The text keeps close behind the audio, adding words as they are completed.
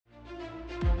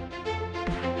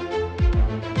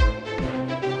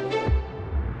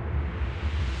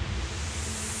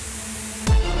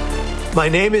My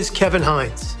name is Kevin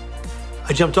Hines.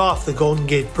 I jumped off the Golden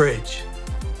Gate Bridge.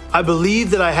 I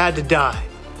believed that I had to die,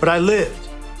 but I lived.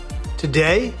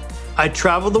 Today, I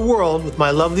travel the world with my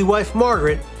lovely wife,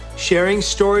 Margaret, sharing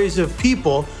stories of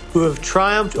people who have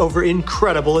triumphed over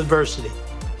incredible adversity.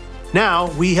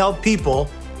 Now, we help people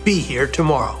be here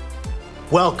tomorrow.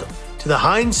 Welcome to the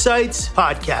Hindsights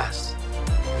Podcast.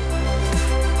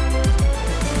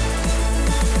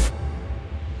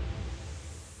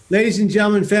 Ladies and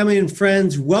gentlemen, family and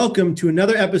friends, welcome to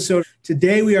another episode.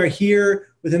 Today we are here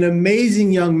with an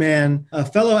amazing young man, a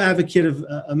fellow advocate of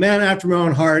a man after my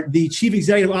own heart, the Chief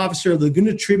Executive Officer of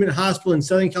Laguna Treatment Hospital in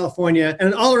Southern California, and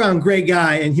an all-around great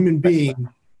guy and human being.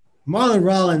 Marlon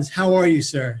Rollins, how are you,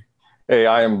 sir? Hey,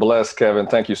 I am blessed, Kevin.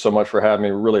 Thank you so much for having me.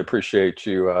 Really appreciate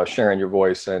you sharing your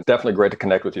voice, and definitely great to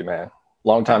connect with you, man.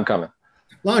 Long time coming.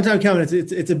 Long time coming.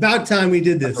 It's about time we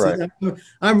did this. That's right.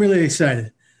 I'm really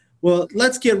excited. Well,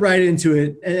 let's get right into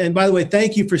it. And by the way,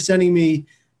 thank you for sending me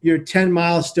your 10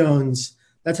 milestones.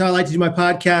 That's how I like to do my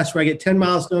podcast, where I get 10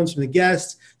 milestones from the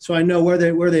guests, so I know where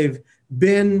they've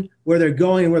been, where they're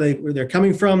going, and where they're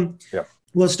coming from. Yep.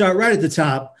 We'll start right at the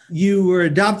top. You were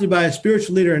adopted by a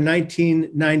spiritual leader in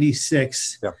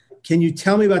 1996. Yep. Can you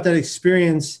tell me about that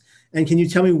experience? And can you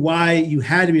tell me why you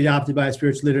had to be adopted by a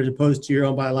spiritual leader as opposed to your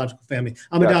own biological family?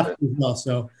 I'm adopted as well,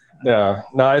 so. Yeah,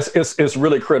 no, it's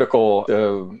really critical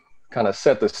to kind of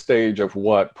set the stage of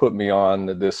what put me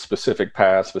on this specific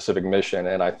path, specific mission.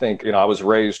 And I think, I was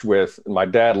raised with, my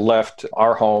dad left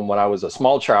our home when I was a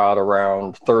small child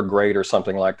around third grade or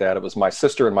something like that. It was my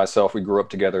sister and myself. We grew up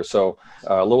together. So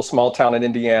a little small town in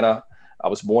Indiana. I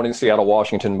was born in Seattle,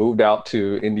 Washington, moved out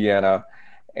to Indiana.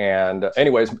 And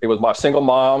anyways, it was my single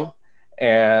mom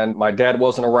and my dad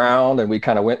wasn't around, and we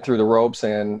kind of went through the ropes.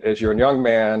 And as you're a young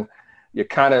man, you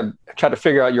kind of try to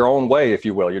figure out your own way, if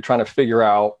you will. You're trying to figure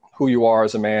out who you are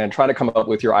as a man, trying to come up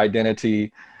with your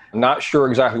identity, not sure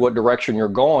exactly what direction you're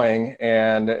going.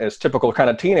 And as typical kind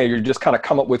of teenager, you just kind of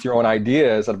come up with your own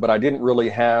ideas. But I didn't really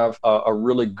have a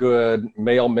really good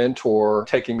male mentor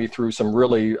taking me through some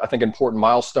really, I think, important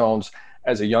milestones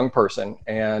as a young person.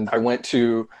 And I went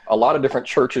to a lot of different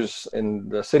churches in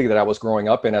the city that I was growing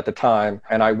up in at the time.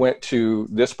 And I went to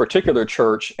this particular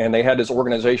church, and they had this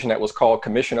organization that was called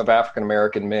Commission of African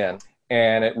American Men.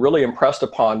 And it really impressed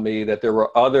upon me that there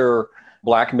were other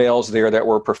Black males there that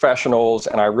were professionals,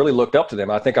 and I really looked up to them.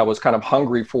 I think I was kind of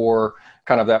hungry for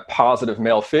kind of that positive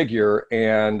male figure.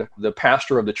 And the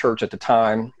pastor of the church at the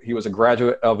time, he was a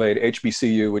graduate of a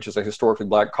HBCU, which is a historically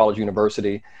Black college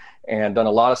university, and done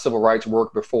a lot of civil rights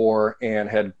work before, and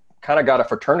had kind of got a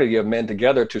fraternity of men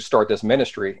together to start this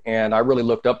ministry. And I really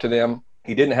looked up to them.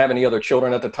 He didn't have any other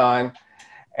children at the time.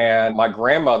 And my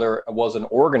grandmother was an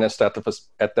organist at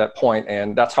that point,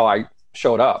 and that's how I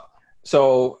showed up.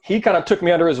 So he kind of took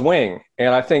me under his wing.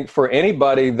 And I think for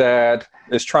anybody that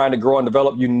is trying to grow and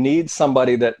develop, you need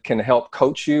somebody that can help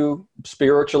coach you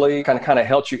spiritually, kind of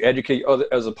help you educate you,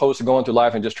 as opposed to going through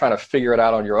life and just trying to figure it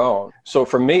out on your own. So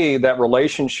for me, that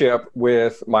relationship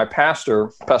with my pastor,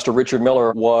 Pastor Richard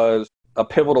Miller, was a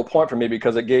pivotal point for me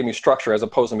because it gave me structure as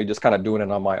opposed to me just kind of doing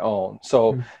it on my own.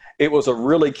 So it was a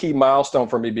really key milestone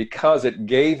for me because it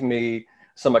gave me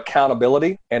some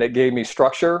accountability, and it gave me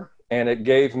structure, and it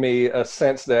gave me a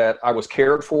sense that I was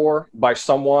cared for by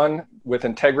someone with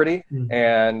integrity.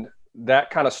 And that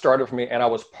kind of started for me, and I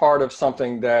was part of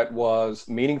something that was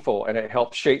meaningful, and it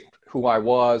helped shape who I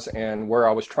was and where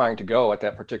I was trying to go at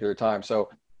that particular time. So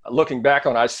looking back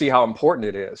on it, I see how important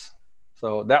it is.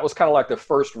 So that was kind of like the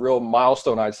first real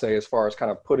milestone, I'd say, as far as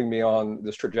kind of putting me on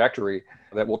this trajectory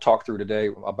that we'll talk through today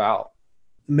about.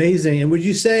 Amazing. And would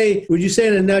you say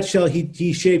in a nutshell,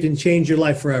 he shaped and changed your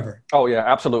life forever? Oh yeah,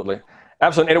 absolutely.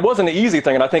 Absolutely. And it wasn't an easy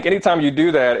thing. And I think anytime you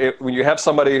do that, when you have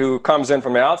somebody who comes in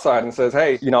from the outside and says,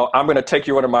 hey, I'm going to take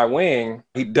you under my wing,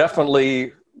 he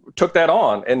definitely took that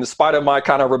on, in spite of my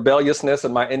kind of rebelliousness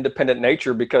and my independent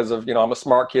nature, because of, I'm a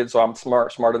smart kid, so I'm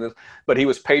smarter than this. But he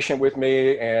was patient with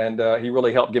me, and he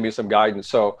really helped give me some guidance.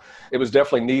 So it was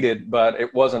definitely needed, but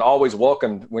it wasn't always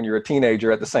welcomed when you're a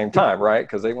teenager at the same time, right?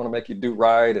 Because they want to make you do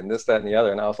right and this, that, and the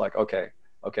other. And I was like, okay,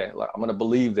 I'm going to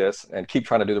believe this and keep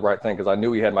trying to do the right thing, because I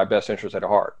knew he had my best interest at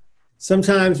heart.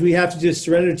 Sometimes we have to just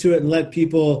surrender to it and let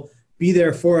people be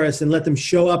there for us and let them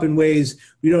show up in ways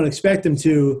we don't expect them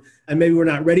to. And maybe we're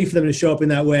not ready for them to show up in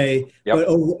that way. Yep. But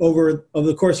over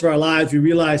the course of our lives, we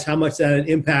realize how much that had an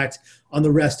impact on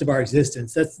the rest of our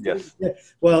existence. Yes.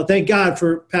 Well, thank God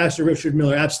for Pastor Richard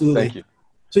Miller. Absolutely. Thank you.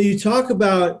 So you talk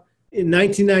about in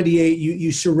 1998,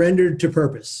 you surrendered to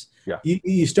purpose. Yeah.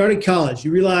 You started college.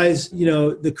 You realized,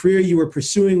 the career you were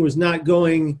pursuing was not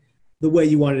going the way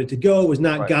you wanted it to go. It was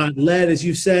not God led, as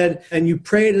you said. And you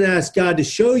prayed and asked God to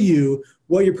show you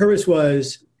what your purpose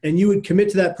was. And you would commit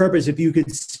to that purpose if you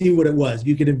could see what it was, if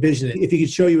you could envision it, if he could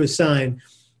show you a sign.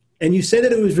 And you said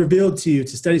that it was revealed to you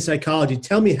to study psychology.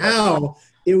 Tell me how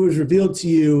it was revealed to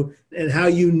you and how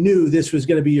you knew this was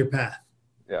going to be your path.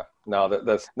 Yeah,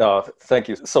 no, thank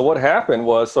you. So what happened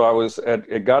was,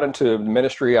 it got into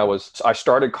ministry. I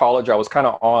started college. I was kind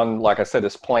of on, like I said,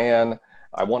 this plan.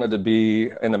 I wanted to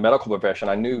be in the medical profession.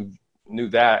 I knew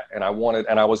that, and I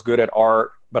was good at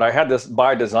art. But I had this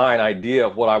by design idea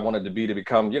of what I wanted to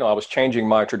become, I was changing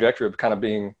my trajectory of kind of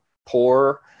being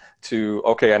poor to,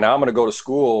 okay, and now I'm going to go to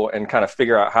school and kind of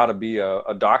figure out how to be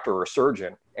a doctor or a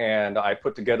surgeon. And I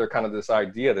put together kind of this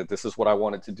idea that this is what I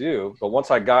wanted to do. But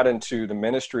once I got into the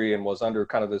ministry and was under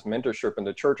kind of this mentorship in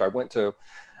the church, I went to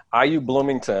IU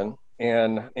Bloomington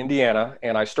in Indiana,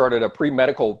 and I started a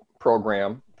pre-medical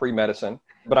program, pre-medicine.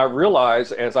 But I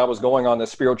realized as I was going on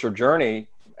this spiritual journey,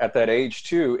 at that age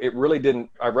too,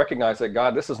 I recognized that,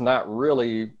 God, this is not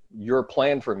really your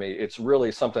plan for me. It's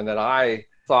really something that I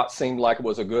thought seemed like it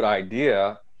was a good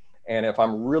idea. And if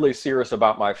I'm really serious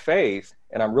about my faith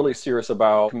and I'm really serious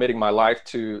about committing my life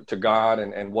to God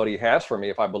and what he has for me,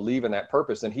 if I believe in that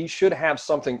purpose, then he should have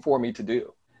something for me to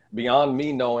do beyond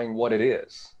me knowing what it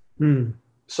is.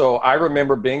 So I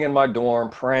remember being in my dorm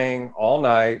praying all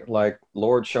night, like,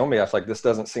 Lord, show me. I was like, this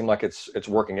doesn't seem like it's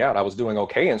working out. I was doing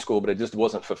okay in school, but it just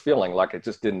wasn't fulfilling. Like, it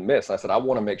just didn't miss. I said, I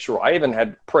want to make sure. I even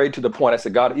had prayed to the point, I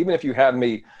said, God, even if you have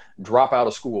me drop out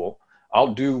of school,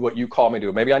 I'll do what you call me to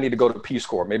do. Maybe I need to go to Peace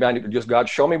Corps. Maybe I need to just, God,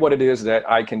 show me what it is that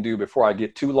I can do before I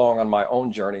get too long on my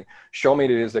own journey. Show me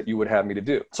what it is that you would have me to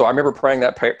do. So I remember praying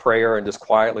that prayer and just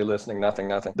quietly listening, nothing.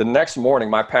 The next morning,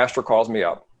 my pastor calls me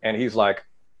up and he's like,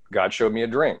 God showed me a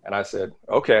dream. And I said,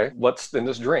 okay, what's in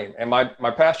this dream? And my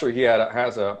pastor,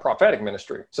 has a prophetic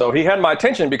ministry. So he had my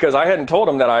attention because I hadn't told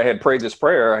him that I had prayed this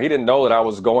prayer. He didn't know that I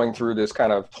was going through this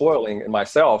kind of toiling in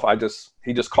myself.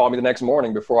 He just called me the next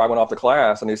morning before I went off to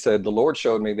class. And he said, the Lord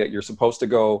showed me that you're supposed to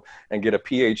go and get a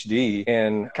PhD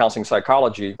in counseling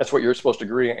psychology. That's what you're supposed to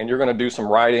agree. And you're going to do some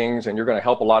writings and you're going to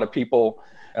help a lot of people.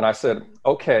 And I said,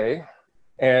 okay.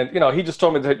 And, he just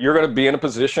told me that you're going to be in a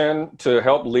position to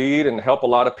help lead and help a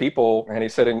lot of people. And he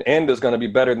said, an end is going to be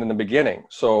better than the beginning.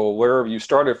 So wherever you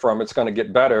started from, it's going to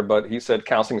get better. But he said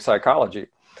counseling psychology.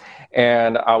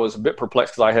 And I was a bit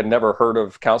perplexed because I had never heard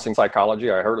of counseling psychology.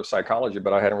 I heard of psychology,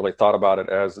 but I hadn't really thought about it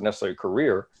as a necessary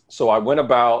career. So I went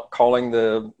about calling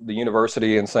the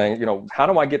university and saying, how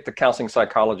do I get to counseling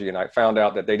psychology? And I found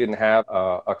out that they didn't have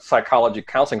a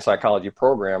counseling psychology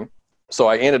program. So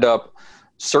I ended up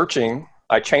searching.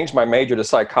 I changed my major to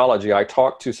psychology. I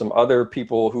talked to some other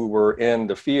people who were in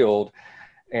the field,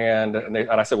 and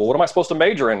I said, well, what am I supposed to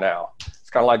major in now? It's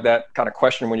kind of like that kind of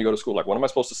question when you go to school, like, what am I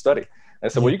supposed to study? And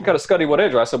they said, well, you can kind of study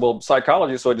whatever. I said, well,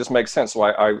 psychology, so it just makes sense. So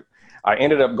I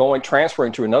ended up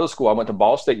transferring to another school. I went to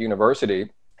Ball State University,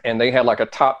 and they had like a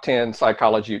top 10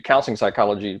 counseling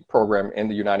psychology program in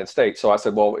the United States. So I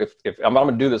said, well, if I'm going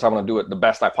to do this, I'm going to do it the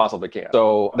best I possibly can.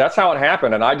 So that's how it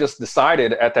happened. And I just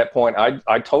decided at that point,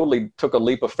 I totally took a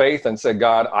leap of faith and said,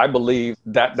 God, I believe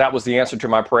that was the answer to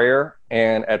my prayer.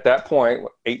 And at that point,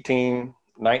 18,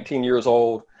 19 years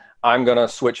old, I'm going to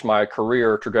switch my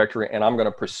career trajectory and I'm going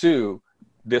to pursue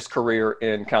this career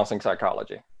in counseling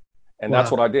psychology. And that's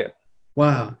what I did.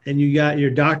 Wow. And you got your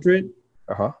doctorate?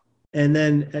 Uh-huh. And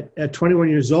then at 21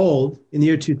 years old, in the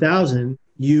year 2000,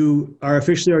 you are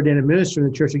officially ordained a minister in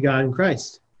the Church of God in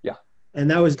Christ. Yeah. And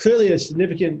that was clearly a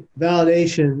significant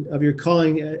validation of your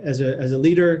calling as a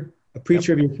leader, a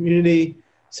preacher of your community,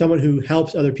 someone who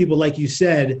helps other people. Like you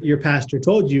said, your pastor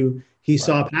told you he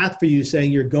saw a path for you,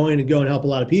 saying you're going to go and help a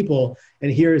lot of people.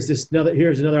 And here's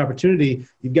another opportunity.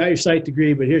 You've got your psych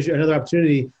degree, but here's another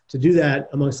opportunity to do that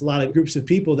amongst a lot of groups of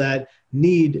people that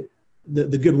need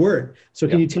the good word. So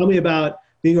can you tell me about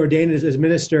being ordained as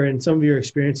minister and some of your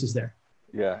experiences there?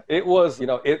 Yeah, it was,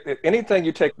 anything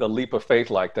you take the leap of faith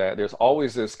like that, there's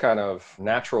always this kind of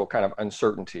natural kind of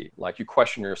uncertainty. Like you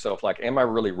question yourself, like, am I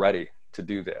really ready to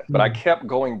do this? But I kept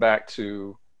going back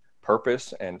to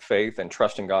purpose and faith and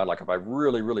trusting God. Like if I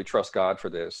really, really trust God for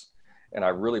this, and I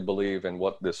really believe in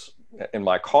in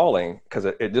my calling, because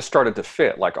it just started to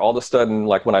fit. Like all of a sudden,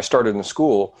 like when I started in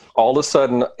school, all of a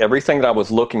sudden, everything that I was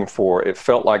looking for, it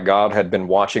felt like God had been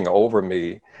watching over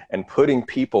me and putting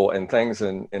people and things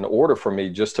in order for me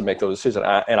just to make those decisions.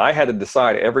 And I had to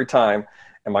decide every time,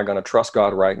 am I going to trust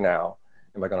God right now?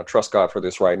 Am I going to trust God for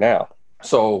this right now?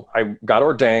 So I got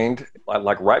ordained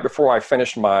like right before I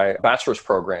finished my bachelor's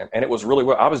program. And it was really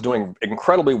well. I was doing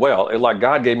incredibly well. Like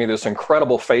God gave me this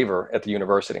incredible favor at the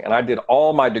university. And I did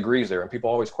all my degrees there. And people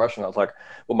always question. I was like,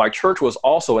 well, my church was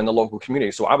also in the local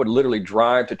community. So I would literally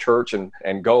drive to church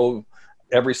and go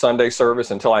every Sunday service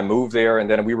until I moved there. And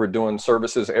then we were doing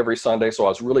services every Sunday. So I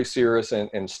was really serious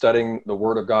in studying the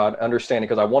Word of God, understanding,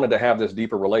 because I wanted to have this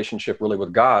deeper relationship really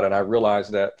with God. And I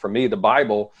realized that for me, the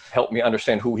Bible helped me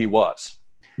understand who He was.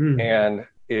 And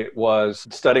it was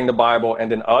studying the Bible,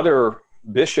 and then other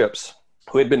bishops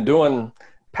who had been doing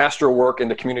pastoral work in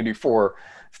the community for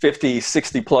 50,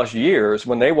 60 plus years,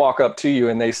 when they walk up to you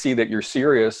and they see that you're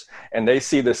serious and they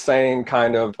see the same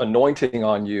kind of anointing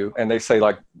on you, and they say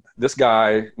like, this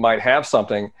guy might have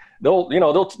something,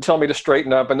 they'll tell me to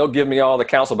straighten up and they'll give me all the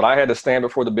counsel. But I had to stand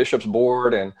before the bishop's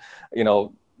board and,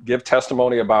 give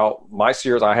testimony about my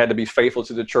serious. I had to be faithful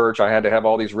to the church. I had to have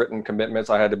all these written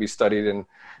commitments. I had to be studied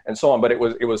and so on. But it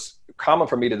was common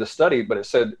for me to study, but it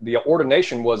said the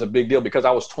ordination was a big deal because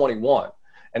I was 21.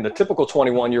 And the typical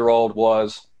 21-year-old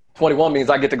was, 21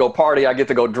 means I get to go party, I get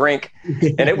to go drink.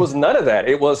 And it was none of that.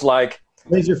 It was like,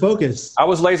 laser focused. I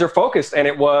was laser focused, and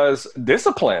it was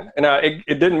discipline. And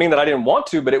it didn't mean that I didn't want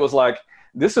to, but it was like,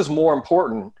 this is more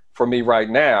important for me right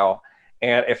now.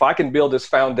 And if I can build this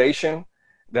foundation,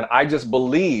 then I just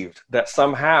believed that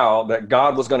somehow that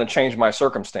God was going to change my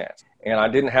circumstance. And I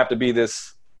didn't have to be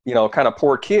this, kind of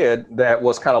poor kid that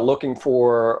was kind of looking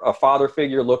for a father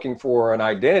figure, looking for an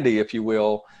identity, if you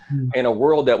will, in a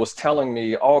world that was telling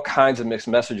me all kinds of mixed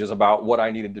messages about what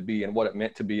I needed to be and what it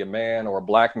meant to be a man or a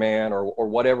black man or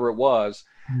whatever it was.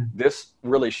 This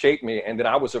really shaped me. And then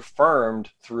I was affirmed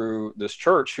through this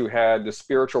church who had the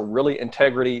spiritual, really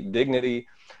integrity, dignity,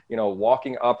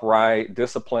 walking upright,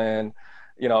 discipline,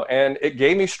 and it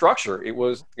gave me structure. It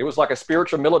was like a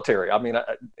spiritual military. I mean,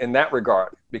 in that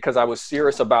regard, because I was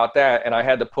serious about that. And I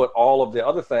had to put all of the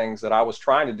other things that I was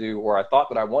trying to do, or I thought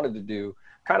that I wanted to do,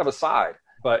 kind of aside,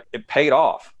 but it paid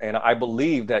off. And I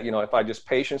believe that, if I just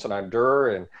patience and I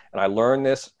endure and I learn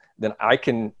this, then I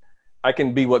can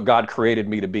be what God created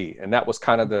me to be. And that was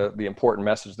kind of the important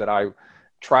message that I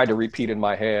tried to repeat in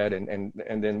my head. And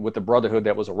then with the brotherhood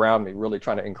that was around me, really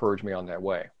trying to encourage me on that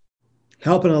way.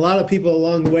 Helping a lot of people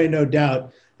along the way, no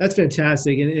doubt. That's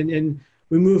fantastic. And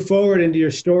we move forward into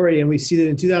your story, and we see that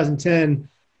in 2010,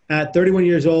 at 31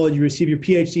 years old, you receive your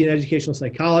PhD in educational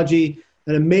psychology,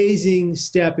 an amazing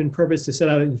step in purpose to set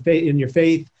out in your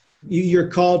faith. You're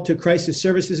called to crisis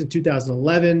services in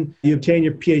 2011. You obtained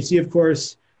your PhD, of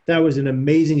course. That was an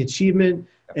amazing achievement,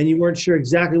 and you weren't sure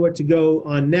exactly what to go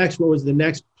on next. What was the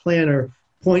next plan or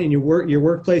point in your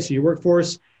workplace or your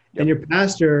workforce? And your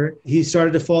pastor, he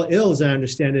started to fall ill, as I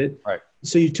understand it. Right.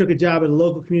 So you took a job at a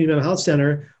local community mental health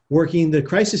center working the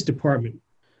crisis department.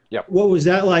 Yep. What was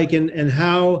that like, and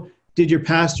how did your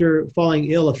pastor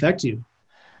falling ill affect you?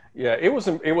 Yeah, it was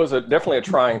definitely a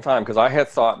trying time, because I had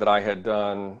thought that I had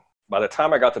done, by the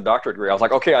time I got the doctorate degree, I was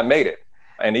like, okay, I made it.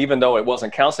 And even though it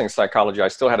wasn't counseling psychology, I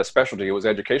still had a specialty. It was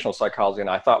educational psychology. And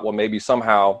I thought, well, maybe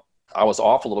somehow I was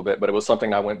off a little bit, but it was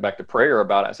something I went back to prayer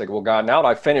about. I said, well, God, now that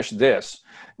I've finished this,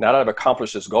 now that I've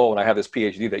accomplished this goal and I have this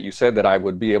PhD that you said that I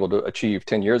would be able to achieve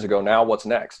 10 years ago, now what's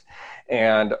next?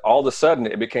 And all of a sudden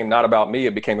it became not about me.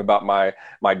 It became about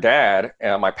my dad,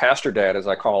 my pastor dad, as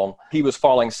I call him. He was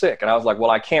falling sick. And I was like,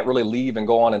 well, I can't really leave and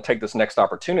go on and take this next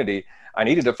opportunity. I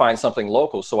needed to find something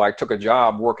local. So I took a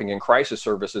job working in crisis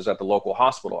services at the local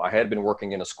hospital. I had been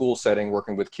working in a school setting,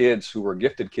 working with kids who were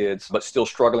gifted kids, but still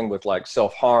struggling with like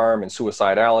self-harm and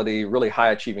suicidality, really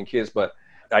high achieving kids. But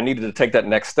I needed to take that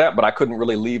next step, but I couldn't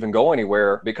really leave and go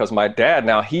anywhere because my dad,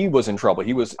 now he was in trouble.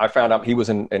 I found out he was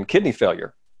in kidney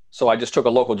failure. So I just took a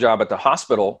local job at the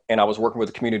hospital, and I was working with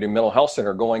the community mental health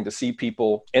center, going to see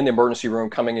people in the emergency room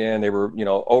coming in. They were,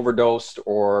 overdosed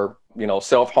or,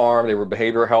 self-harm. They were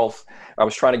behavioral health. I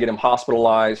was trying to get them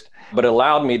hospitalized, but it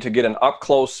allowed me to get an up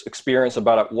close experience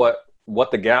about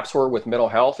what the gaps were with mental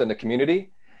health in the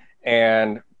community.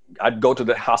 And I'd go to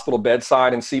the hospital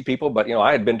bedside and see people, but,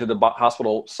 I had been to the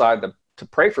hospital side to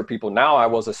pray for people. Now I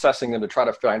was assessing them to try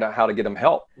to find out how to get them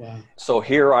help. Wow. So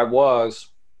here I was,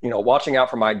 watching out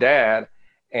for my dad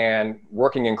and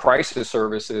working in crisis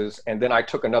services. And then I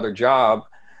took another job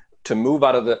to move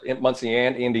out of Muncie,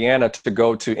 Indiana, to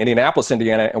go to Indianapolis,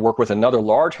 Indiana, and work with another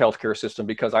large healthcare system,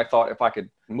 because I thought if I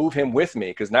could move him with me,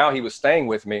 because now he was staying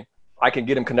with me, I could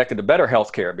get him connected to better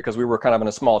healthcare, because we were kind of in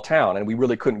a small town and we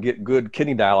really couldn't get good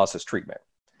kidney dialysis treatment.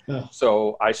 Yeah.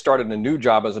 So I started a new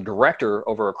job as a director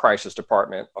over a crisis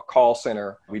department, a call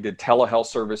center. We did telehealth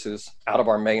services out of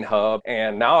our main hub.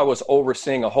 And now I was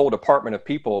overseeing a whole department of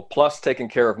people, plus taking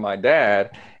care of my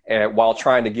dad while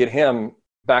trying to get him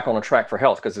back on a track for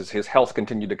health because his health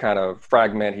continued to kind of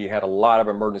fragment. He had a lot of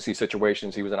emergency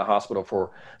situations. He was in a hospital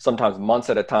for sometimes months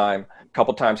at a time. A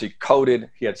couple times he coded.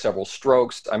 He had several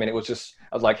strokes. I mean, it was just,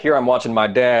 I was like, here I'm watching my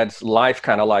dad's life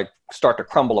kind of like start to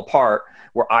crumble apart,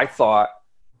 where I thought,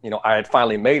 I had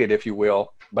finally made it, if you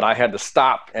will, but I had to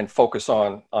stop and focus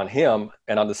on him.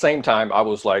 And on the same time, I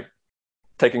was like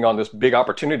taking on this big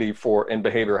opportunity in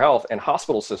behavioral health and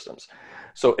hospital systems.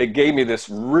 So it gave me this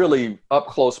really up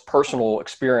close personal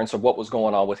experience of what was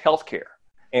going on with healthcare.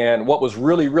 And what was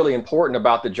really, really important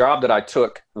about the job that I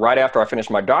took right after I finished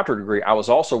my doctorate degree, I was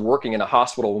also working in a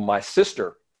hospital with my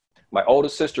sister, my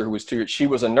oldest sister, who was 2 years, she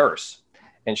was a nurse,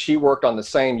 and she worked on the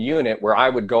same unit where I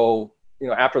would go,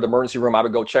 after the emergency room, I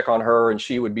would go check on her and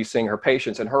she would be seeing her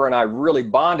patients, and her and I really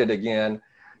bonded again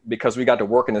because we got to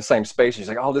work in the same space. She's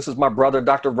like, oh, this is my brother,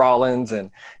 Dr. Rollins. And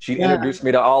she introduced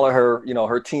me to all of her,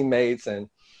 her teammates. And,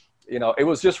 it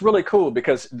was just really cool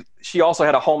because she also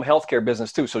had a home healthcare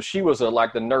business too. So she was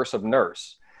like the nurse of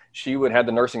nurse. She would have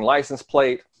the nursing license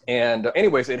plate. And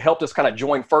anyways, it helped us kind of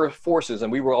join forces.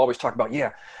 And we were always talking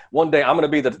about, one day I'm going to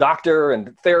be the doctor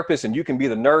and therapist and you can be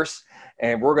the nurse.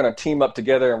 And we're going to team up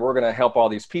together and we're going to help all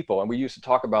these people. And we used to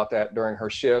talk about that during her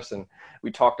shifts. And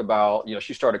we talked about,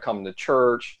 she started coming to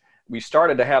church. We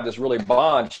started to have this really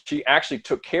bond. She actually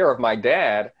took care of my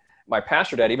dad, my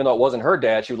pastor dad, even though it wasn't her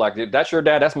dad. She was like, that's your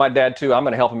dad. That's my dad too. I'm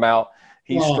going to help him out.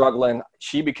 He's struggling.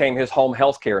 She became his home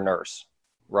healthcare nurse,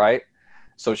 right?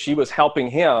 So she was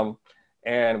helping him.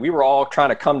 And we were all trying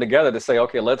to come together to say,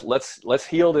 okay, let's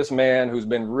heal this man who's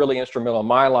been really instrumental in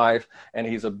my life. And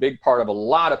he's a big part of a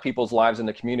lot of people's lives in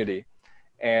the community.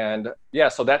 And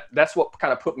so that's what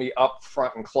kind of put me up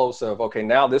front and close of, okay,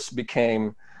 now this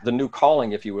became the new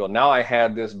calling, if you will. Now I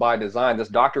had this by design, this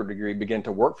doctorate degree begin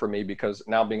to work for me because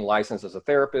now being licensed as a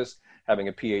therapist, having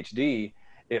a PhD,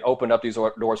 it opened up these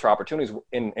doors for opportunities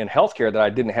in healthcare that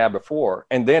I didn't have before.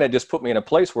 And then it just put me in a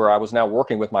place where I was now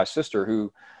working with my sister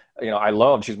who, I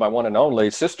loved. She's my one and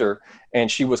only sister. And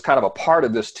she was kind of a part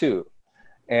of this too.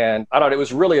 And I thought it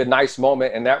was really a nice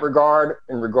moment in that regard,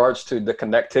 in regards to the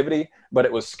connectivity, but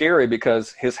it was scary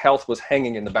because his health was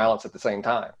hanging in the balance at the same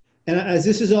time. And as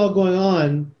this is all going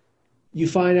on, you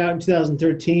find out in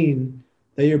 2013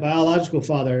 that your biological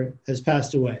father has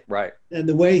passed away. Right. And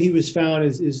the way he was found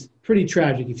is pretty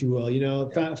tragic, if you will.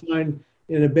 Found in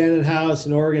an abandoned house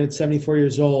in Oregon at 74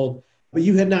 years old. But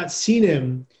you had not seen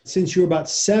him since you were about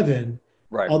 7.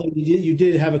 Right. Although you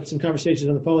did have some conversations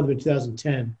on the phone with him in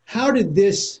 2010. How did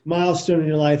this milestone in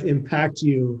your life impact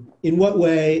you? In what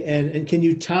way? And can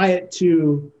you tie it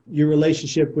to your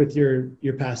relationship with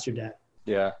your pastor dad?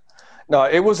 Yeah. No,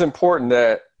 it was important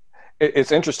that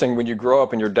it's interesting when you grow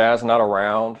up and your dad's not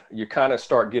around, you kind of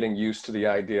start getting used to the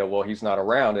idea, well, he's not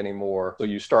around anymore. So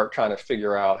you start trying to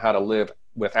figure out how to live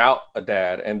without a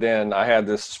dad. And then I had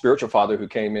this spiritual father who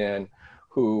came in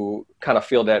who kind of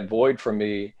filled that void for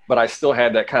me, but I still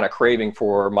had that kind of craving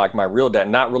for my real dad,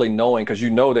 not really knowing, because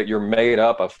that you're made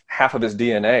up of half of his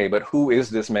DNA, but who is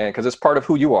this man? Because it's part of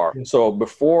who you are. So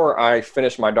before I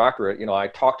finished my doctorate, I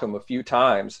talked to him a few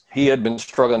times. He had been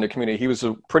struggling in the community. He was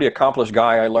a pretty accomplished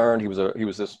guy, I learned. He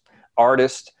was this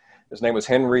artist. His name was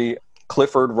Henry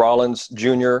Clifford Rollins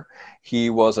Jr. He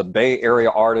was a Bay Area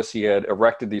artist. He had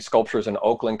erected these sculptures in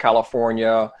Oakland,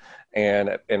 California,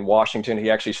 and in Washington. He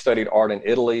actually studied art in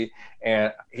Italy,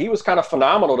 and he was kind of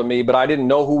phenomenal to me, but I didn't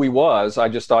know who he was. I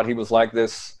just thought he was like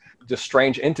this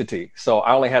strange entity. So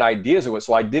I only had ideas of it.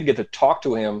 So I did get to talk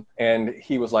to him, and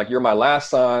he was like, "You're my last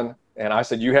son." And I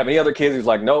said, "You have any other kids?" He's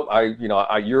like, "Nope,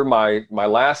 you're my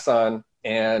last son."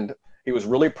 And he was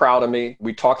really proud of me.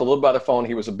 We talked a little about the phone.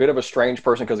 He was a bit of a strange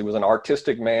person because he was an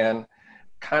artistic man,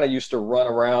 kind of used to run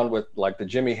around with like the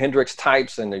Jimi Hendrix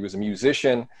types, and he was a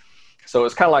musician. So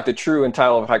it's kind of like the true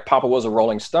entitle of like Papa was a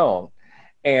Rolling Stone.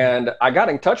 And I got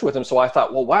in touch with him. So I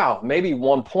thought, well, wow, maybe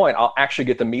one point I'll actually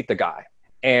get to meet the guy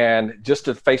and just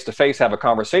to face have a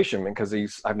conversation, because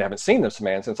I haven't seen this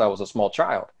man since I was a small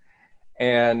child.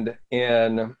 And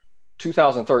in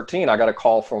 2013, I got a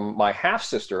call from my half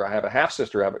sister. I have a half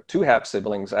sister. I have 2 half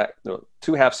siblings,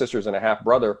 2 half sisters and a half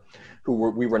brother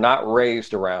we were not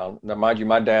raised around. Now, mind you,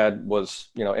 my dad was,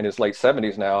 in his late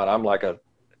 70s now, and I'm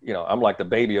like the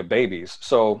baby of babies.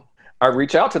 So I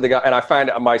reach out to the guy, and I find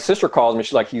out, my sister calls me.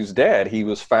 She's like, he's dead. He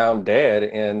was found dead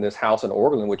in this house in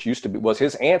Oregon, which was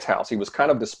his aunt's house. He was kind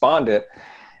of despondent,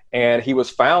 and he was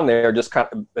found there just kind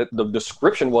of, the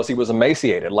description was he was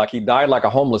emaciated, like he died like a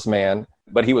homeless man,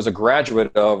 but he was a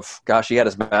graduate of, he had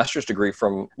his master's degree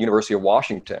from University of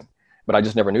Washington, but I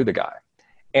just never knew the guy.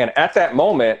 And at that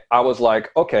moment, I was like,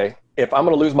 okay, if I'm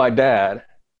going to lose my dad,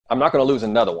 I'm not going to lose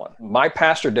another one. My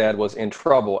pastor dad was in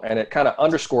trouble, and it kind of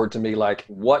underscored to me, like,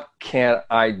 what can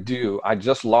I do? I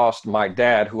just lost my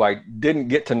dad, who I didn't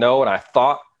get to know, and I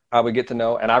thought I would get to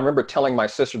know. And I remember telling my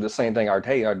sister the same thing,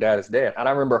 hey, our dad is dead. And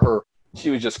I remember her, she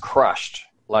was just crushed.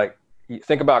 Like, you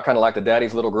think about kind of like the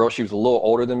daddy's little girl. She was a little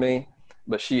older than me,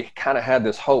 but she kind of had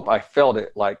this hope. I felt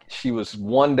it, like she was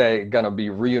one day going to be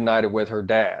reunited with her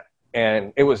dad.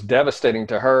 And it was devastating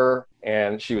to her.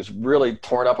 And she was really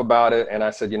torn up about it. And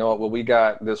I said, you know what, well, we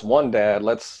got this one dad.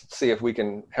 Let's see if we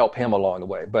can help him along the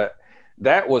way. But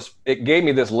it gave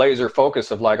me this laser focus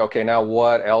of like, okay, now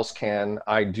what else can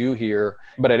I do here?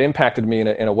 But it impacted me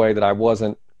in a way that I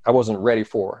wasn't ready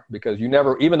for, because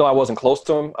even though I wasn't close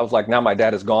to him, I was like, now my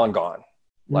dad is gone.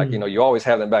 Like, you always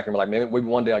have that back in your life, maybe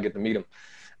one day I get to meet him.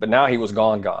 But now he was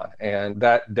gone. And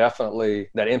that definitely,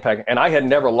 that impact. And I had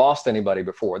never lost anybody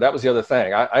before. That was the other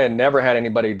thing. I had never had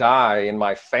anybody die in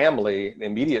my family,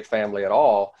 immediate family at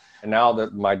all. And now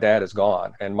that my dad is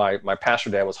gone, and my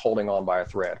pastor dad was holding on by a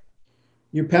thread.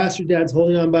 Your pastor dad's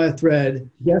holding on by a thread,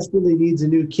 desperately needs a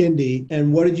new kidney.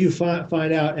 And what did you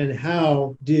find out, and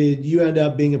how did you end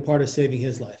up being a part of saving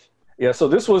his life? Yeah, so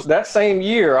this was that same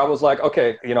year. I was like,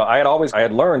 okay, I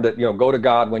had learned that, go to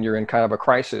God when you're in kind of a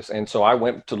crisis. And so I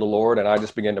went to the Lord and I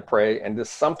just began to pray. And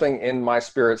just something in my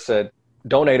spirit said,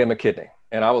 donate him a kidney.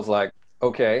 And I was like,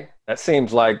 okay, that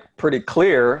seems like pretty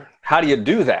clear. How do you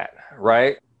do that?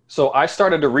 Right? So I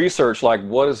started to research, like,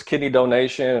 what is kidney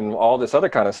donation and all this other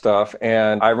kind of stuff.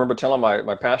 And I remember telling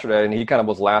my pastor dad, and he kind of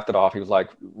was laughed it off. He was like,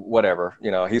 whatever,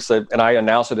 he said, and I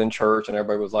announced it in church, and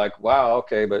everybody was like, wow,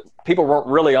 okay. But people weren't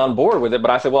really on board with it.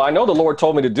 But I said, well, I know the Lord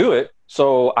told me to do it.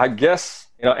 So I guess,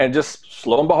 and just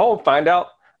slow and behold, find out,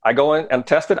 I go in and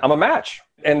test it, I'm a match.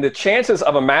 And the chances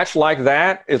of a match like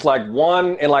that is like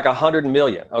 1 in like 100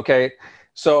 million. Okay.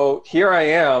 So here I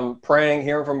am praying,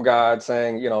 hearing from God,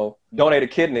 saying, donate a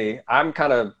kidney. I'm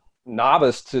kind of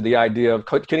novice to the idea of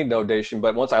kidney donation,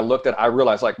 but once I looked at it, I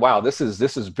realized, like, wow, this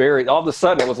is very, all of a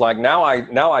sudden it was like, now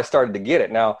I started to get it.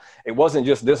 Now, it wasn't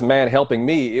just this man helping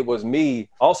me, it was me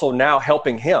also now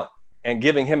helping him and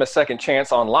giving him a second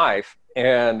chance on life.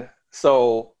 And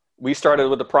so we started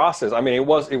with the process. I mean, it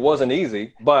wasn't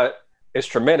easy, but it's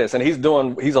tremendous. And he's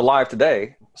alive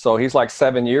today. So he's like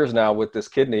 7 years now with this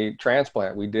kidney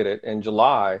transplant. We did it in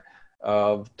July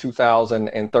of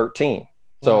 2013.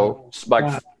 So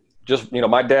just,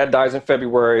 my dad dies in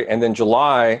February, and then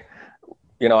July,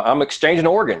 I'm exchanging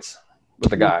organs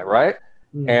with the guy. Right.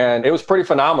 And it was pretty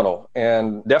phenomenal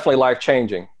and definitely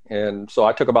life-changing. And so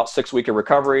I took about 6 weeks of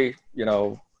recovery,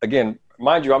 again,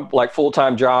 mind you, I'm like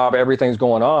full-time job, everything's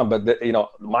going on, but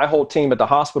my whole team at the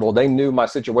hospital, they knew my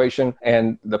situation,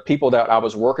 and the people that I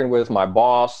was working with, my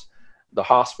boss, the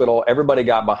hospital, everybody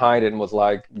got behind it and was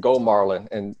like, go Marlon,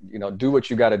 and, do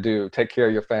what you got to do. Take care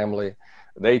of your family.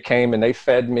 They came and they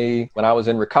fed me when I was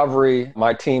in recovery.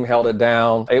 My team held it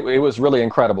down. It was really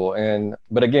incredible.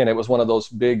 But again, it was one of those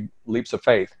big leaps of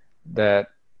faith that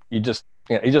it just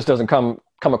doesn't come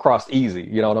across easy.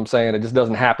 You know what I'm saying? It just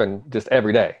doesn't happen just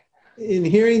every day. In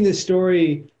hearing this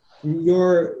story,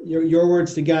 your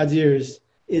words to God's ears,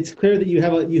 it's clear that you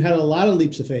had a lot of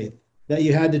leaps of faith, that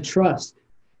you had to trust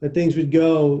that things would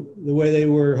go the way they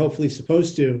were hopefully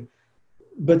supposed to.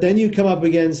 But then you come up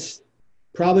against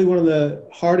probably one of the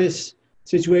hardest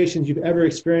situations you've ever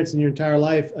experienced in your entire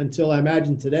life until, I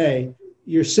imagine, today.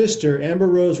 Your sister, Amber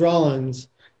Rose Rollins,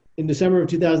 in December of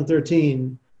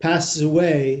 2013, passes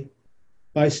away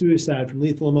by suicide from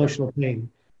lethal emotional pain.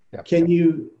 Yep. Can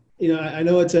you, I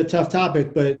know it's a tough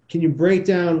topic, but can you break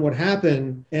down what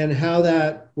happened and how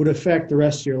that would affect the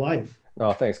rest of your life?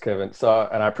 No, thanks, Kevin. So,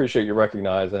 and I appreciate you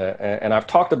recognizing that. And I've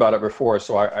talked about it before,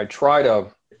 so I try to,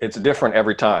 it's different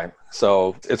every time.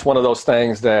 So it's one of those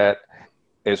things that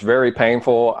is very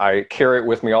painful. I carry it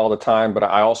with me all the time, but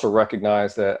I also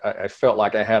recognize that I felt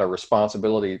like I had a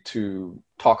responsibility to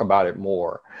talk about it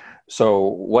more. So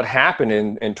what happened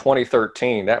in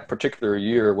 2013, that particular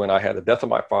year when I had the death of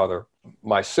my father,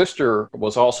 my sister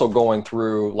was also going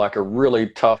through like a really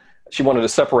tough, she wanted to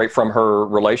separate from her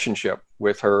relationship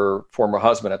with her former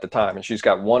husband at the time. And she's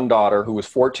got one daughter who was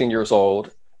 14 years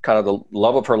old, kind of the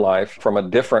love of her life, from a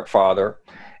different father.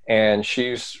 And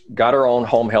she's got her own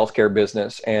home healthcare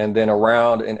business. And then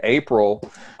around in April,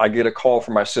 I get a call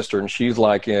from my sister, and she's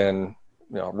like in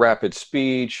rapid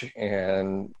speech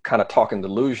and kind of talking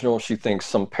delusional. She thinks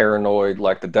some paranoid,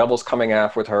 like the devil's coming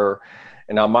after with her.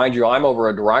 And now, mind you, I'm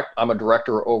a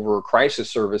director over crisis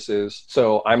services.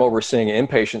 So I'm overseeing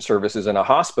inpatient services in a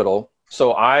hospital.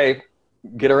 So I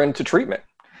get her into treatment.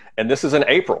 And this is in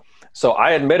April. So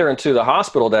I admit her into the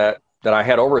hospital that I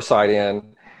had oversight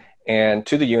in. and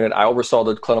to the unit. I oversaw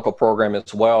the clinical program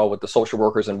as well with the social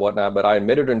workers and whatnot, but I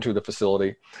admitted her into the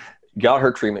facility, got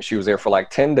her treatment. She was there for like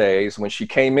 10 days. When she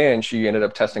came in, she ended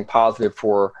up testing positive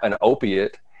for an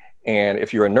opiate. And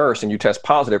if you're a nurse and you test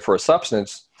positive for a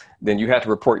substance, then you have to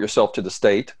report yourself to the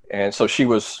state. And so she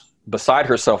was beside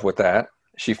herself with that.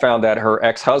 She found that her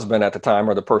ex-husband at the time,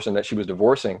 or the person that she was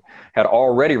divorcing, had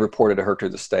already reported her to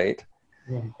the state.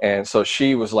 Yeah. And so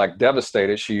she was like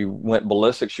devastated. She went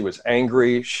ballistic. She was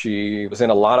angry. She was in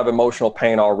a lot of emotional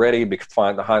pain already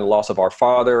behind the loss of our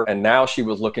father. And now she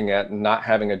was looking at not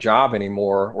having a job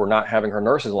anymore or not having her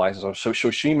nurse's license. So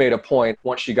she made a point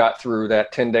once she got through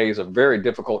that 10 days of very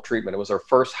difficult treatment. It was her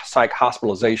first psych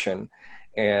hospitalization.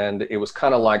 And it was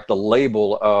kind of like the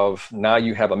label of now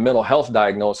you have a mental health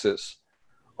diagnosis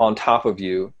on top of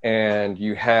you, and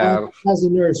you have as a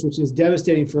nurse, which is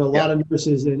devastating for a lot of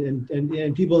nurses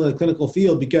and people in the clinical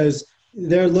field, because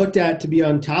they're looked at to be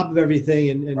on top of everything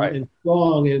and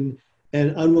strong and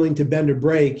unwilling to bend or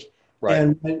break. Right.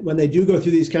 And when they do go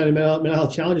through these kind of mental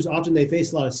health challenges, often they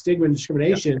face a lot of stigma and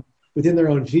discrimination within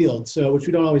their own field. So, which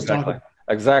we don't always talk about.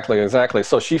 Exactly.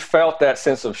 So she felt that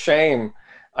sense of shame,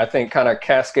 I think, kind of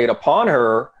cascade upon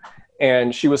her.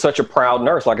 And she was such a proud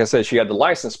nurse. Like I said, she had the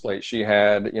license plate. She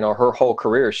had, her whole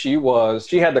career. She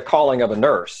had the calling of a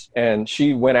nurse, and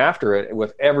she went after it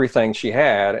with everything she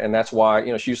had. And that's why,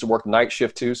 she used to work night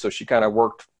shift too. So she kind of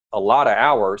worked a lot of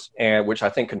hours, and which I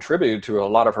think contributed to a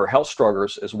lot of her health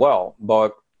struggles as well.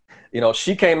 But,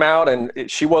 she came out and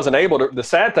she wasn't able to. The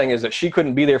sad thing is that she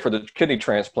couldn't be there for the kidney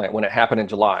transplant when it happened in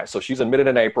July. So she's admitted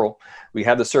in April. We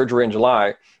had the surgery in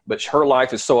July, but her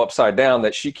life is so upside down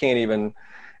that she can't even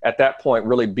at that point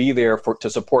really be there to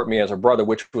support me as her brother,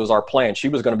 which was our plan. She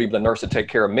was going to be the nurse to take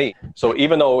care of me. So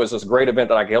even though it was this great event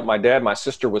that I could help my dad, my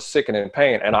sister was sick and in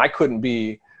pain, and I couldn't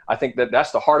be. I think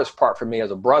that's the hardest part for me as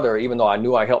a brother. Even though I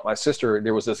knew I helped my sister,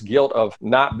 there was this guilt of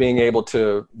not being able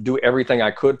to do everything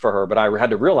I could for her. But I had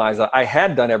to realize that I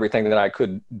had done everything that I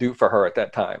could do for her at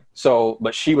that time. So,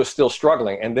 but she was still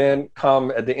struggling. And then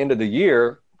come at the end of the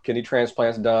year, kidney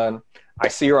transplant's done. I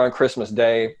see her on Christmas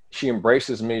Day. She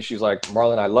embraces me. She's like,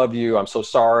 Marlon, I love you. I'm so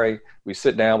sorry. We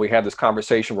sit down. We have this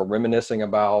conversation. We're reminiscing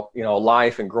about,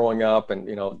 life and growing up and,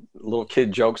 little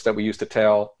kid jokes that we used to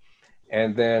tell.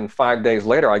 And then 5 days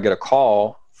later, I get a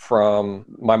call from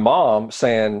my mom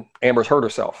saying Amber's hurt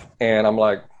herself. And I'm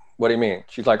like, what do you mean?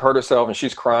 She's like hurt herself and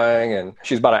she's crying and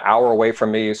she's about an hour away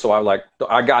from me. So I'm like,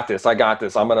 I got this. I'm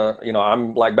going to,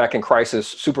 I'm like back in crisis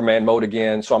Superman mode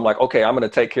again. So I'm like, okay, I'm going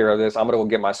to take care of this. I'm going to go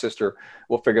get my sister.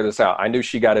 We'll figure this out. I knew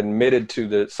she got admitted to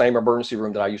the same emergency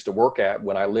room that I used to work at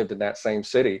when I lived in that same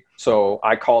city. So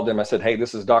I called them. I said, hey,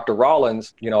 this is Dr.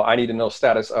 Rollins. I need to know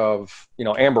status of,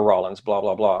 Amber Rollins, blah,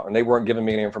 blah, blah. And they weren't giving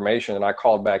me any information. And I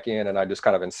called back in and I just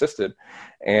kind of insisted.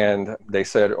 And they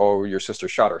said, oh, your sister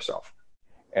shot herself.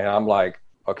 And I'm like,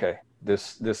 okay,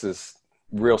 this is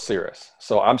real serious.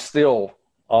 So I'm still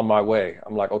on my way.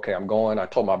 I'm like, okay, I'm going. I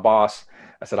told my boss,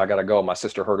 I said, I got to go. My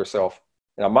sister hurt herself.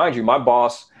 Now, mind you, my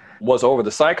boss was over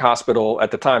the psych hospital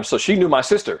at the time. So she knew my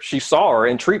sister. She saw her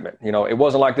in treatment. It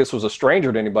wasn't like this was a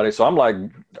stranger to anybody. So I'm like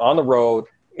on the road.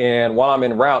 And while I'm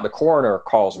en route, the coroner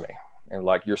calls me and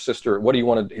like, your sister, what do you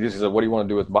want to do? He said, what do you want to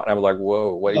do with the body? I was like,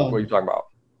 whoa, what are you talking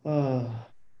about?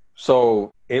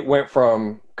 So it went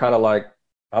from kind of like,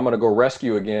 I'm going to go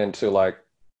rescue again to like,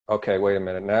 okay, wait a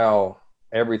minute. Now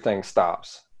everything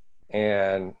stops.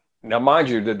 And now, mind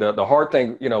you, the hard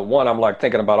thing, one, I'm like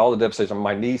thinking about all the devastation.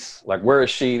 My niece, like, where is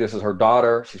she? This is her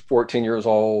daughter. She's 14 years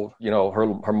old.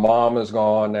 Her mom is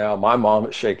gone now. My mom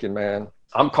is shaking, man.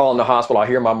 I'm calling the hospital. I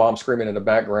hear my mom screaming in the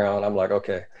background. I'm like,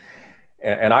 okay.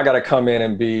 And I got to come in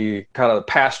and be kind of the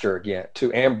pastor again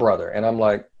and brother. And I'm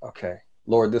like, okay,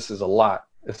 Lord, this is a lot.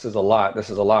 This is a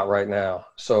lot right now.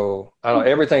 So I don't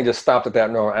know, everything just stopped at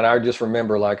that moment. And I just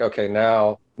remember like, okay,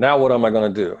 now what am I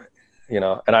going to do?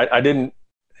 And I didn't,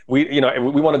 we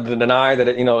wanted to deny that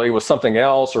it was something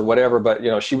else or whatever,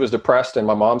 but she was depressed. And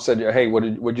my mom said, hey,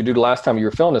 what'd you do the last time you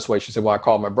were feeling this way? She said, well, I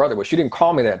called my brother. Well, she didn't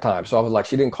call me that time. So I was like,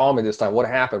 she didn't call me this time. What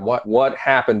happened? What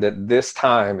happened that this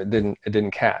time it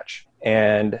didn't catch?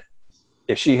 And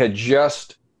if she had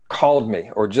just called me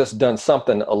or just done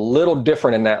something a little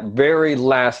different in that very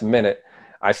last minute,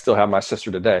 I still have my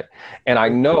sister today. And I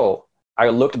know I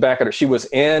looked back at her. She was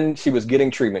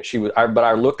getting treatment. But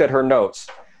I looked at her notes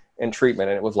in treatment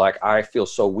and it was like, I feel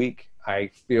so weak. I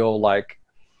feel like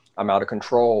I'm out of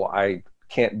control. I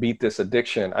can't beat this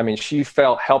addiction. I mean, she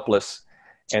felt helpless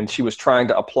and she was trying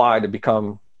to apply to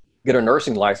get her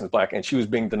nursing license back, and she was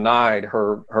being denied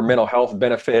her mental health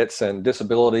benefits and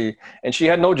disability. And she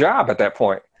had no job at that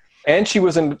point. And she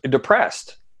was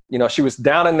depressed. You know, she was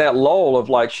down in that lull of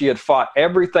like she had fought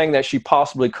everything that she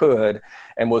possibly could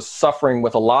and was suffering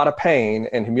with a lot of pain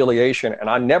and humiliation. And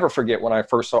I never forget when I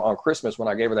first saw on Christmas, when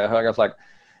I gave her that hug, I was like,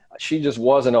 she just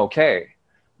wasn't okay.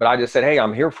 But I just said, hey,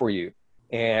 I'm here for you.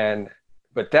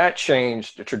 But that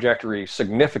changed the trajectory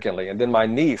significantly. And then my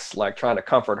niece, like trying to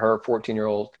comfort her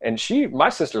 14-year-old, and my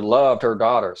sister loved her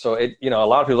daughter. So a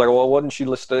lot of people are like, well, wouldn't she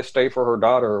stay for her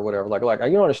daughter or whatever? Like,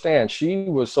 you don't understand. She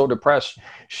was so depressed.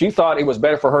 She thought it was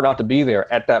better for her not to be there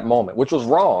at that moment, which was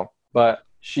wrong. But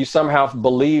she somehow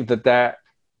believed that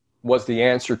was the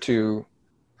answer to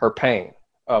her pain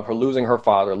of her losing her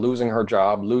father, losing her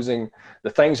job, losing the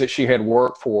things that she had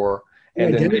worked for.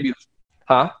 And then maybe,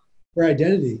 Her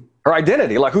identity. Her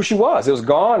identity, like who she was, it was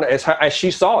gone as she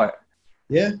saw it.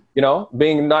 Yeah. You know,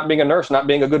 not being a nurse, not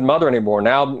being a good mother anymore.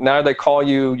 Now they call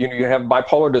you, you have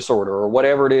bipolar disorder or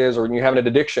whatever it is, or you have an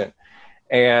addiction.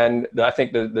 And I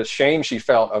think the shame she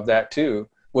felt of that too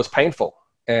was painful,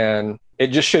 and it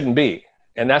just shouldn't be.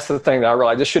 And that's the thing that I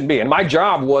realized, this shouldn't be. And my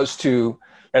job was to,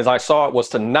 as I saw it, was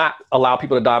to not allow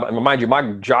people to die. But mind you,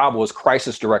 my job was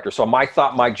crisis director. So my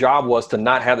job was to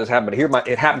not have this happen. But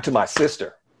it happened to my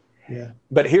sister. Yeah.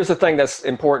 But here's the thing that's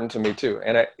important to me too.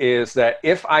 And it is that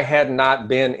if I had not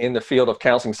been in the field of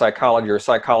counseling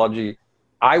psychology,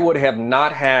 I would have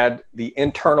not had the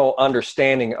internal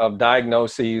understanding of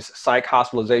diagnoses, psych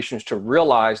hospitalizations, to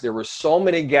realize there were so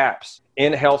many gaps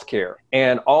in healthcare,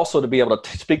 and also to be able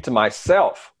to speak to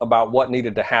myself about what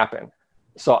needed to happen.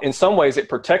 So in some ways it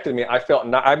protected me. I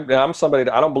felt I'm somebody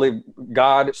that I don't believe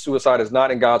suicide is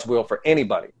not in God's will for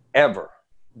anybody ever.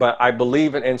 But I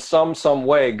believe in some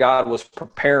way God was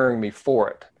preparing me for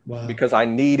it. Wow. Because I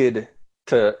needed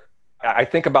to. I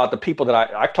think about the people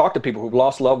that I've talked to people who've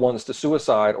lost loved ones to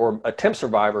suicide or attempt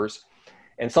survivors.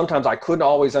 And sometimes I couldn't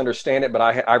always understand it, but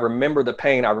I remember the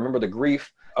pain. I remember the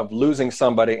grief of losing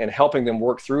somebody and helping them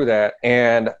work through that.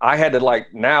 And I had to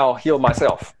now heal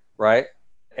myself, right?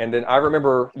 And then I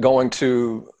remember going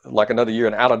to another year,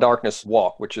 an Out of Darkness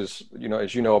walk, which is,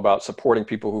 as you know, about supporting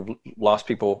people who've lost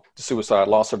people to suicide,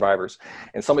 lost survivors.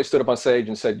 And somebody stood up on stage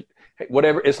and said, hey,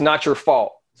 whatever, it's not your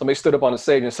fault. Somebody stood up on the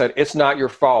stage and said, it's not your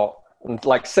fault. And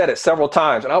said it several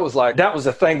times. And I was like, that was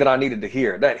the thing that I needed to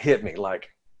hear. That hit me.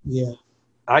 Yeah.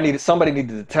 Somebody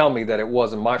needed to tell me that it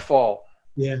wasn't my fault.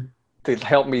 Yeah. To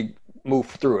help me move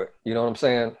through it. You know what I'm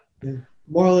saying? Yeah.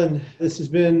 Marlon, this has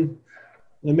been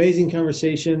an amazing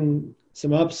conversation,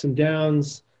 some ups, some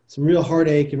downs, some real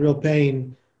heartache and real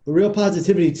pain, but real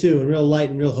positivity too, and real light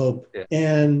and real hope. Yeah.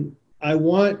 And I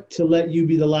want to let you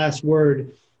be the last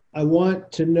word. I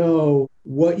want to know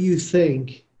what you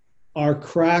think our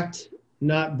cracked,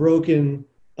 not broken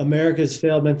America's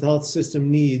failed mental health system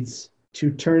needs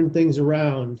to turn things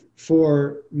around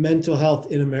for mental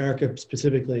health in America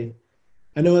specifically.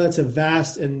 I know that's a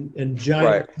vast and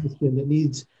giant question that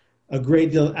needs a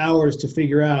great deal of hours to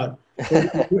figure out.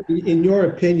 In your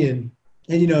opinion,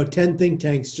 and 10 think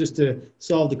tanks just to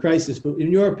solve the crisis, but in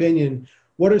your opinion,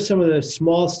 what are some of the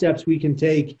small steps we can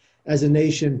take as a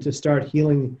nation to start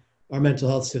healing our mental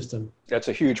health system? That's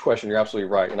a huge question. You're absolutely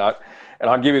right. And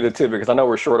I'll give you the tip because I know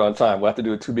we're short on time. We'll have to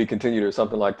do a to be continued or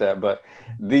something like that. But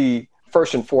the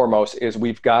first and foremost is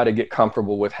we've got to get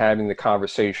comfortable with having the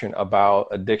conversation about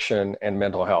addiction and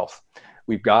mental health.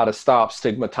 We've got to stop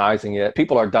stigmatizing it.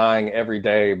 People are dying every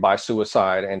day by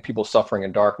suicide and people suffering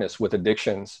in darkness with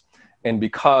addictions, and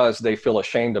because they feel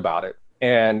ashamed about it.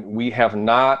 And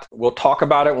we'll talk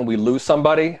about it when we lose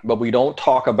somebody, but we don't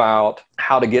talk about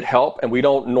how to get help. And we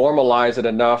don't normalize it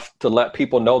enough to let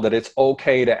people know that it's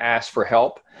okay to ask for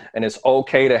help. And it's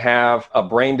okay to have a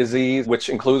brain disease, which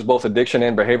includes both addiction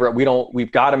and behavior.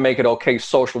 We've got to make it okay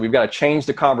socially. We've got to change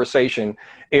the conversation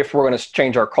if we're going to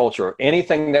change our culture.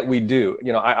 Anything that we do,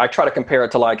 I try to compare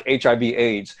it to HIV,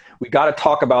 AIDS. We got to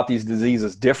talk about these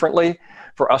diseases differently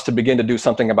for us to begin to do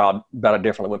something about it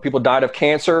differently. When people died of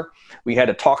cancer, we had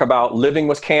to talk about living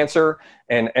with cancer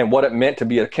and what it meant to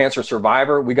be a cancer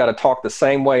survivor. We got to talk the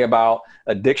same way about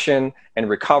addiction and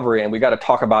recovery, and we got to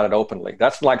talk about it openly.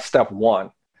 That's step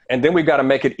one. And then we've got to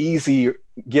make it easy,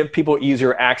 give people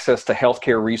easier access to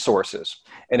healthcare resources.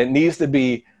 And it needs to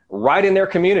be right in their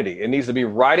community. It needs to be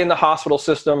right in the hospital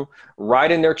system,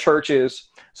 right in their churches,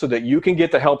 so that you can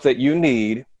get the help that you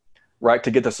need, right,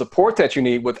 to get the support that you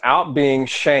need without being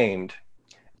shamed.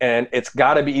 And it's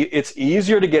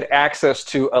easier to get access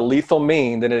to a lethal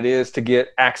mean than it is to get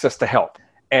access to help.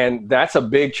 And that's a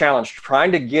big challenge.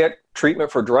 Trying to get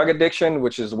treatment for drug addiction,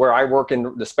 which is where I work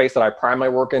in the space that I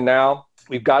primarily work in now,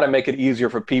 we've got to make it easier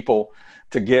for people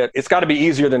to get. It's got to be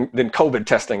easier than COVID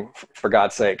testing, for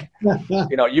God's sake.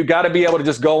 You got to be able to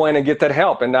just go in and get that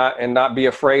help and not be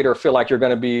afraid or feel like you're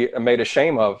going to be made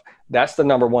ashamed of. That's the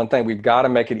number one thing. We've got to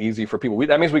make it easy for people.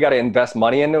 That means we got to invest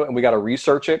money into it, and we got to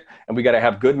research it, and we got to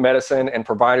have good medicine and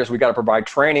providers. We got to provide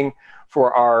training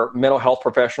for our mental health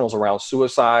professionals around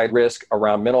suicide risk,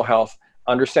 around mental health,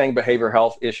 understanding behavioral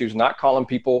health issues, not calling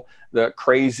people the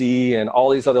crazy and all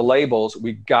these other labels.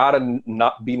 We got to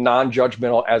not be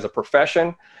non-judgmental as a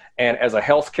profession, and as a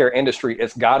healthcare industry,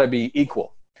 it's got to be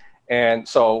equal. And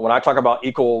so when I talk about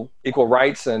equal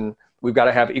rights, and we've got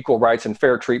to have equal rights and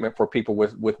fair treatment for people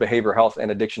with behavioral health and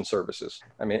addiction services.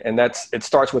 I mean, and it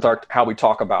starts with how we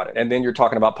talk about it. And then you're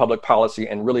talking about public policy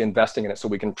and really investing in it so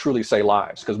we can truly save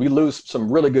lives, because we lose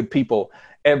some really good people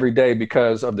every day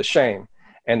because of the shame,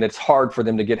 and it's hard for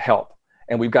them to get help.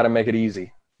 And we've got to make it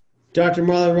easy. Dr.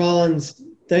 Marlon Rollins,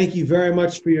 thank you very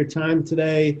much for your time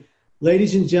today.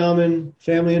 Ladies and gentlemen,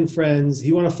 family and friends, if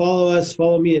you want to follow us,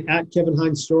 follow me at Kevin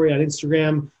Hines Story on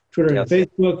Instagram, Twitter, and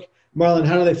Facebook. Marlon,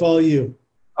 how do they follow you?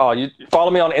 Oh, you follow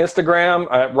me on Instagram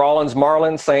at Rollins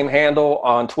Marlin. Same handle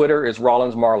on Twitter is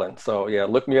Rollins Marlin. So yeah,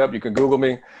 look me up. You can Google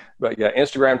me. But yeah,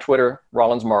 Instagram, Twitter,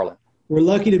 Rollins Marlin. We're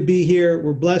lucky to be here.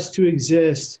 We're blessed to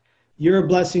exist. You're a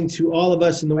blessing to all of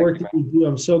us in the work that we do.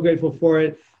 I'm so grateful for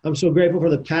it. I'm so grateful for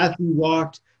the path you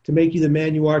walked to make you the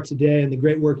man you are today and the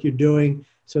great work you're doing.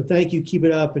 So thank you. Keep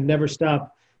it up and never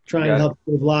stop trying to help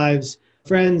save lives.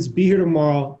 Friends, be here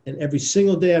tomorrow. And every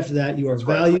single day after that, you are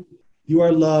valued, you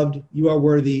are loved, you are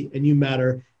worthy, and you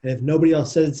matter. And if nobody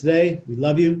else says it today, we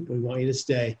love you and we want you to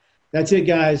stay. That's it,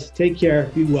 guys. Take care,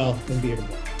 be well, and be here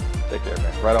tomorrow. Take care,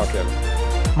 man. Right on,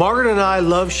 Kevin. Margaret and I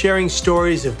love sharing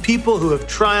stories of people who have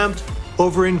triumphed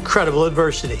over incredible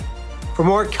adversity. For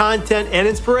more content and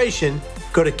inspiration,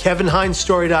 go to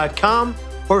kevinhinesstory.com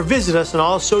or visit us on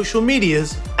all social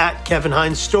medias at Kevin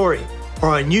Hines Story or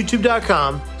on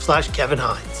youtube.com/Kevin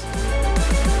Hines.